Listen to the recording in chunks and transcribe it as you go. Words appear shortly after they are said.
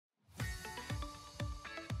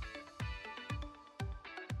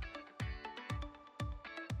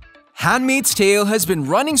Handmaid's Tale has been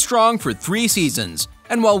running strong for 3 seasons,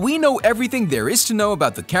 and while we know everything there is to know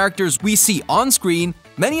about the characters we see on screen,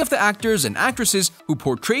 many of the actors and actresses who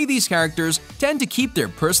portray these characters tend to keep their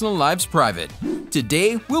personal lives private.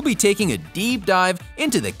 Today, we'll be taking a deep dive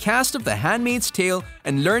into the cast of The Handmaid's Tale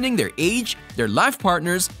and learning their age, their life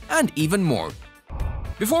partners, and even more.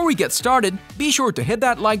 Before we get started, be sure to hit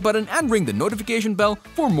that like button and ring the notification bell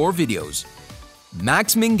for more videos.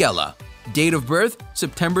 Max Minghella. Date of birth,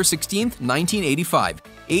 September 16, 1985.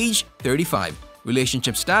 Age, 35.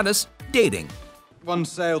 Relationship status, dating. One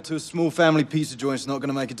sale to a small family pizza joint's not going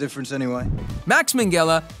to make a difference anyway. Max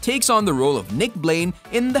Minghella takes on the role of Nick Blaine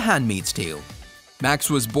in The Handmaid's Tale. Max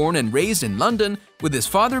was born and raised in London, with his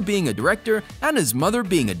father being a director and his mother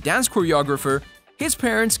being a dance choreographer. His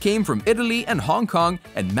parents came from Italy and Hong Kong,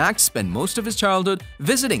 and Max spent most of his childhood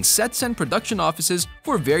visiting sets and production offices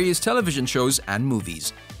for various television shows and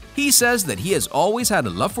movies. He says that he has always had a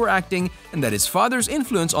love for acting and that his father's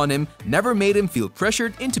influence on him never made him feel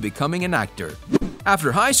pressured into becoming an actor.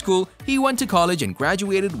 After high school, he went to college and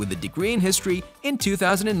graduated with a degree in history in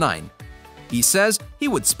 2009. He says he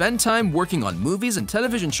would spend time working on movies and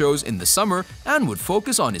television shows in the summer and would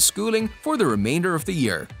focus on his schooling for the remainder of the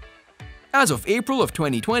year. As of April of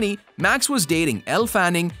 2020, Max was dating Elle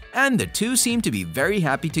Fanning, and the two seemed to be very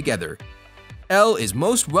happy together. Elle is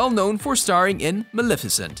most well known for starring in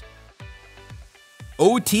Maleficent.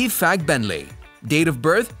 O.T. Fagbenle. Date of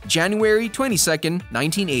birth, January 22,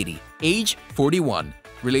 1980. Age, 41.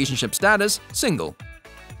 Relationship status, single.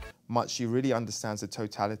 She really understands the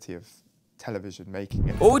totality of television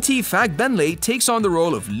making. O.T. Fagbenle takes on the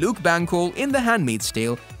role of Luke Bancole in The Handmaid's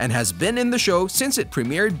Tale and has been in the show since it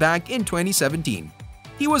premiered back in 2017.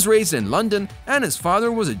 He was raised in London, and his father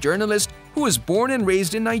was a journalist who was born and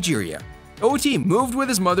raised in Nigeria. O.T. moved with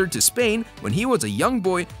his mother to Spain when he was a young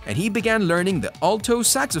boy, and he began learning the alto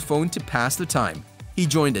saxophone to pass the time. He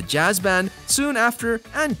joined a jazz band soon after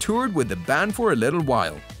and toured with the band for a little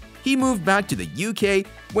while. He moved back to the UK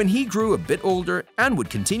when he grew a bit older and would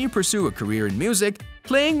continue to pursue a career in music,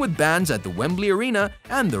 playing with bands at the Wembley Arena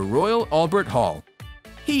and the Royal Albert Hall.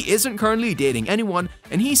 He isn't currently dating anyone,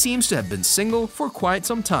 and he seems to have been single for quite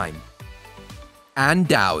some time. Anne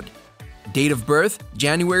Dowd. Date of birth,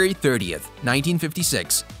 January 30th,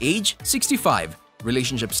 1956. Age, 65.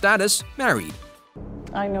 Relationship status, married.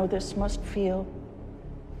 I know this must feel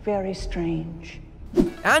very strange.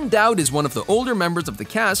 Anne Dowd is one of the older members of the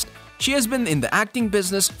cast. She has been in the acting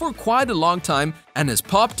business for quite a long time and has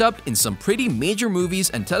popped up in some pretty major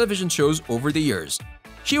movies and television shows over the years.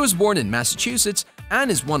 She was born in Massachusetts and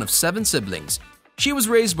is one of 7 siblings. She was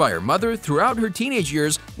raised by her mother throughout her teenage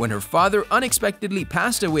years when her father unexpectedly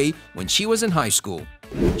passed away when she was in high school.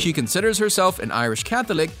 She considers herself an Irish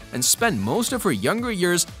Catholic and spent most of her younger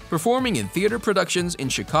years performing in theater productions in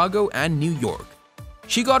Chicago and New York.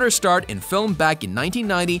 She got her start in film back in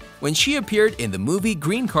 1990 when she appeared in the movie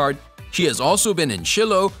Green Card. She has also been in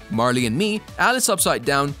Shiloh, Marley and Me, Alice Upside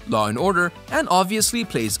Down, Law & Order, and obviously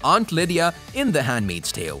plays Aunt Lydia in The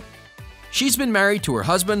Handmaid's Tale. She's been married to her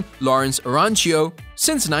husband, Lawrence Arancio,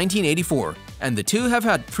 since 1984, and the two have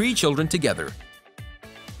had 3 children together.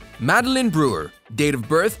 Madeline Brewer. Date of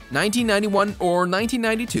birth, 1991 or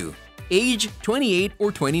 1992. Age, 28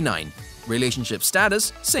 or 29. Relationship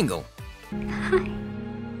status, single. Hi.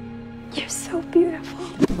 You're so beautiful.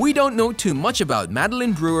 We don't know too much about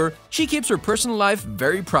Madeline Brewer. She keeps her personal life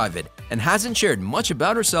very private and hasn't shared much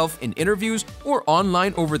about herself in interviews or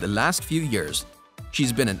online over the last few years.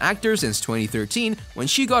 She's been an actor since 2013 when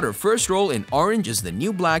she got her first role in Orange is the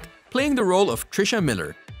New Black, playing the role of Trisha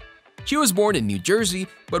Miller. She was born in New Jersey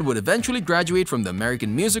but would eventually graduate from the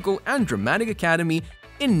American Musical and Dramatic Academy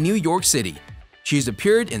in New York City. She's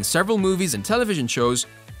appeared in several movies and television shows,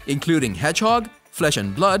 including Hedgehog, Flesh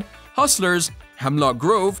and Blood, Hustlers, Hemlock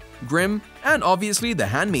Grove, Grimm, and obviously The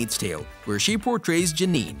Handmaid's Tale, where she portrays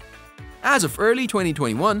Janine. As of early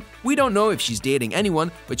 2021, we don't know if she's dating anyone,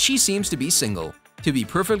 but she seems to be single. To be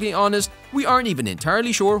perfectly honest, we aren't even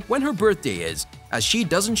entirely sure when her birthday is, as she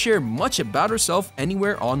doesn't share much about herself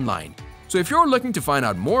anywhere online. So if you're looking to find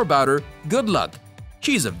out more about her, good luck.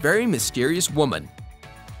 She's a very mysterious woman.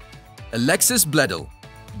 Alexis Bledel.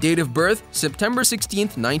 Date of birth, September 16,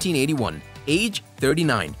 1981. Age,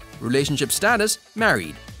 39. Relationship status,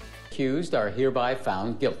 married. Accused are hereby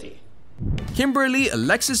found guilty. Kimberly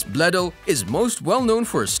Alexis Bledel is most well known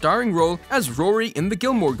for a starring role as Rory in The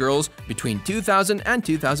Gilmore Girls between 2000 and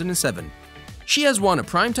 2007. She has won a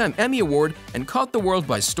Primetime Emmy Award and caught the world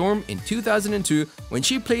by storm in 2002 when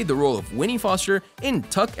she played the role of Winnie Foster in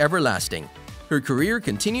Tuck Everlasting. Her career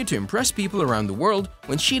continued to impress people around the world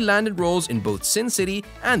when she landed roles in both Sin City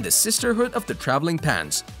and The Sisterhood of the Traveling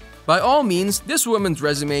Pants. By all means, this woman's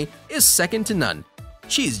resume is second to none.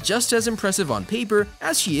 She's just as impressive on paper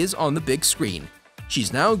as she is on the big screen.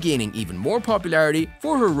 She's now gaining even more popularity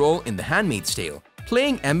for her role in The Handmaid's Tale,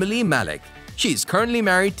 playing Emily Malik. She's currently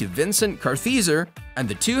married to Vincent Kartheiser, and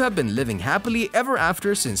the two have been living happily ever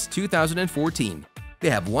after since 2014. They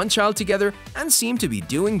have one child together and seem to be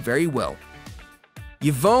doing very well.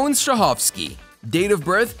 Yvonne Strahovski. Date of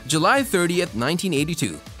birth, July 30th,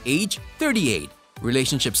 1982. Age, 38.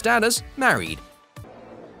 Relationship status, married.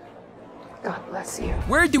 God bless you.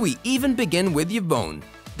 Where do we even begin with Yvonne?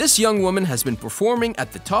 This young woman has been performing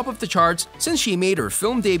at the top of the charts since she made her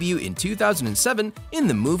film debut in 2007 in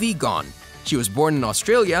the movie Gone. She was born in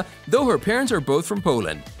Australia, though her parents are both from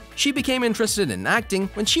Poland. She became interested in acting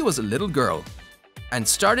when she was a little girl and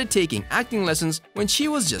started taking acting lessons when she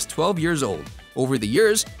was just 12 years old. Over the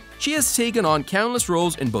years, she has taken on countless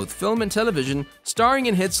roles in both film and television, starring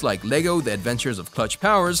in hits like Lego: The Adventures of Clutch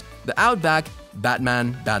Powers, The Outback,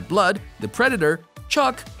 Batman: Bad Blood, The Predator,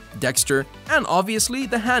 Chuck, Dexter, and obviously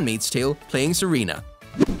The Handmaid's Tale, playing Serena.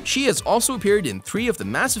 She has also appeared in 3 of the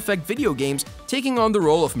Mass Effect video games, taking on the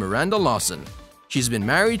role of Miranda Lawson. She's been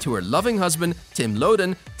married to her loving husband, Tim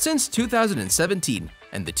Loden, since 2017,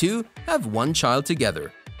 and the two have one child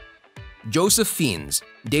together. Joseph Fiennes.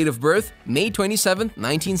 Date of birth, May 27,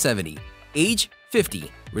 1970. Age,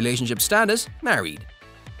 50. Relationship status, married.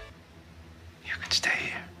 You can stay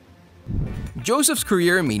here. Joseph's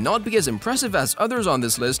career may not be as impressive as others on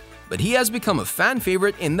this list, but he has become a fan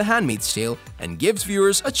favorite in The Handmaid's Tale and gives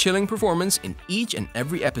viewers a chilling performance in each and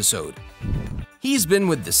every episode. He's been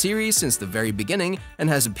with the series since the very beginning and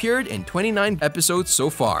has appeared in 29 episodes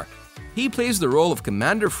so far. He plays the role of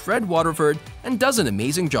Commander Fred Waterford and does an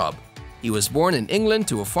amazing job. He was born in England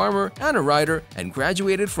to a farmer and a writer and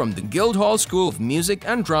graduated from the Guildhall School of Music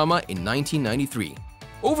and Drama in 1993.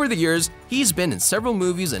 Over the years, he's been in several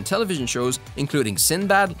movies and television shows, including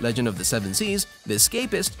Sinbad, Legend of the Seven Seas, The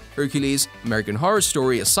Escapist, Hercules, American Horror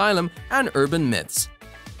Story Asylum, and Urban Myths.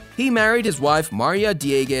 He married his wife Maria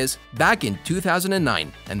Dieguez back in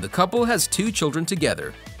 2009, and the couple has 2 children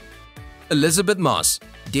together. Elizabeth Moss.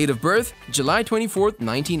 Date of birth, July 24,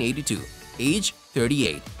 1982. Age,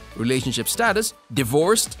 38. Relationship status,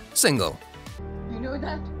 divorced, single. You know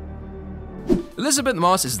that? Elizabeth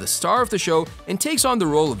Moss is the star of the show and takes on the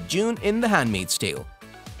role of June in The Handmaid's Tale.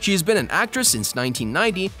 She has been an actress since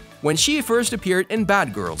 1990 when she first appeared in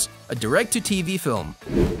Bad Girls, a direct-to-TV film.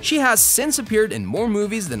 She has since appeared in more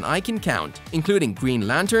movies than I can count, including Green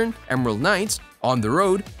Lantern, Emerald Knights, On the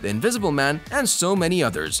Road, The Invisible Man, and so many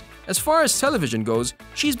others. As far as television goes,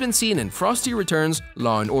 she's been seen in Frosty Returns,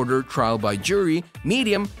 Law & Order, Trial by Jury,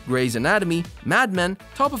 Medium, Grey's Anatomy, Mad Men,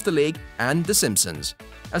 Top of the Lake, and The Simpsons.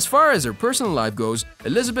 As far as her personal life goes,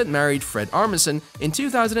 Elizabeth married Fred Armisen in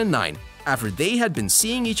 2009 after they had been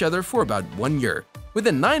seeing each other for about 1 year.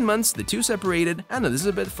 Within 9 months, the two separated and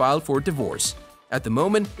Elizabeth filed for divorce. At the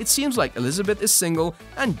moment, it seems like Elizabeth is single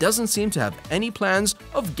and doesn't seem to have any plans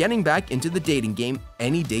of getting back into the dating game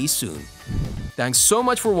any day soon. Thanks so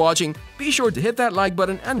much for watching. Be sure to hit that like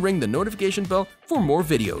button and ring the notification bell for more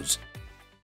videos.